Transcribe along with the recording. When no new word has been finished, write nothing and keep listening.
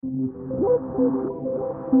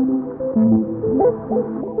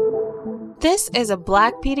This is a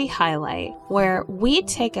Black Beauty Highlight, where we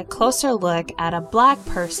take a closer look at a Black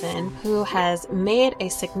person who has made a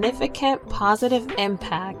significant positive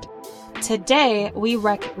impact. Today, we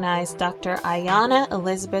recognize Dr. Ayanna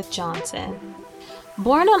Elizabeth Johnson.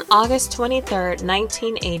 Born on August 23,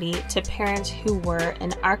 1980, to parents who were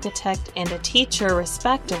an architect and a teacher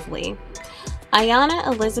respectively, Ayanna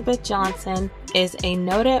Elizabeth Johnson is a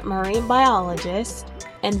noted marine biologist,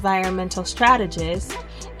 environmental strategist,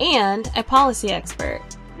 and a policy expert.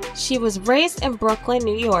 She was raised in Brooklyn,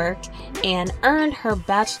 New York, and earned her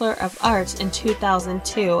Bachelor of Arts in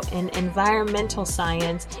 2002 in Environmental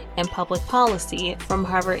Science and Public Policy from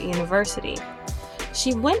Harvard University.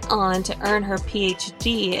 She went on to earn her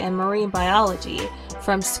PhD in Marine Biology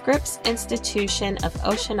from Scripps Institution of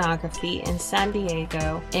Oceanography in San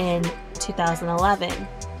Diego in 2011.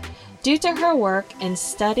 Due to her work in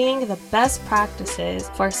studying the best practices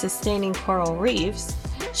for sustaining coral reefs,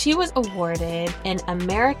 she was awarded an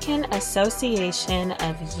American Association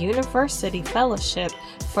of University Fellowship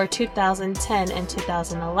for 2010 and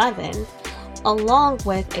 2011, along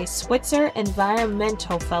with a Switzer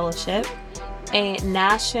Environmental Fellowship, a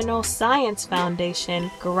National Science Foundation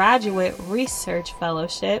Graduate Research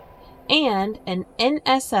Fellowship, and an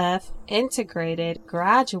NSF Integrated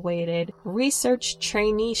Graduated Research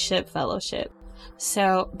Traineeship Fellowship.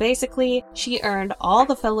 So basically, she earned all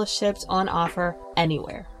the fellowships on offer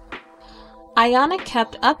anywhere. Ayanna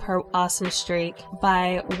kept up her awesome streak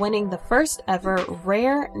by winning the first ever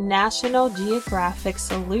Rare National Geographic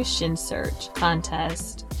Solution Search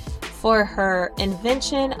contest for her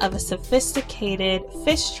invention of a sophisticated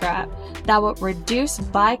fish trap that would reduce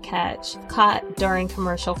bycatch caught during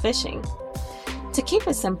commercial fishing. To keep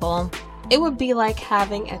it simple, it would be like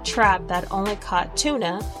having a trap that only caught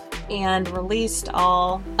tuna and released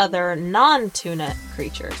all other non-tuna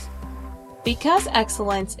creatures. Because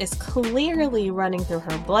excellence is clearly running through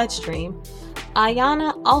her bloodstream,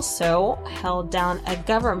 Ayanna also held down a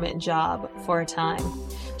government job for a time.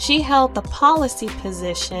 She held the policy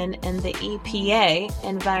position in the EPA,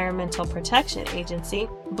 Environmental Protection Agency,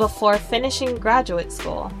 before finishing graduate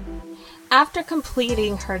school. After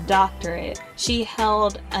completing her doctorate, she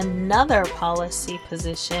held another policy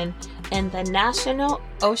position in the National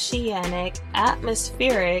Oceanic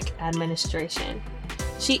Atmospheric Administration.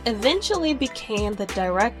 She eventually became the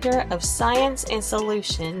Director of Science and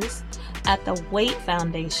Solutions at the Waite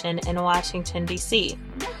Foundation in Washington, D.C.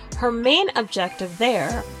 Her main objective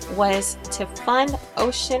there was to fund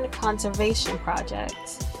ocean conservation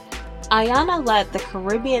projects. Ayanna led the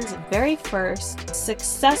Caribbean's very first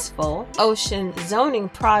successful ocean zoning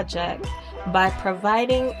project by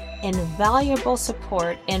providing invaluable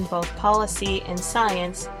support in both policy and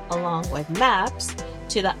science, along with maps,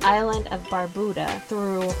 to the island of Barbuda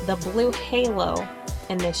through the Blue Halo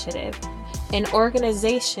Initiative, an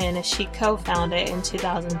organization she co-founded in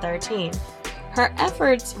 2013. Her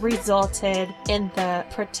efforts resulted in the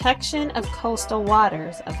protection of coastal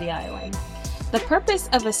waters of the island. The purpose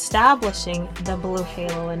of establishing the Blue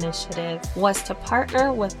Halo Initiative was to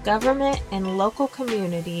partner with government and local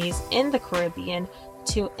communities in the Caribbean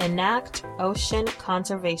to enact ocean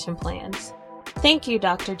conservation plans. Thank you,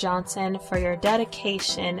 Dr. Johnson, for your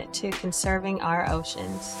dedication to conserving our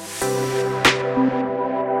oceans.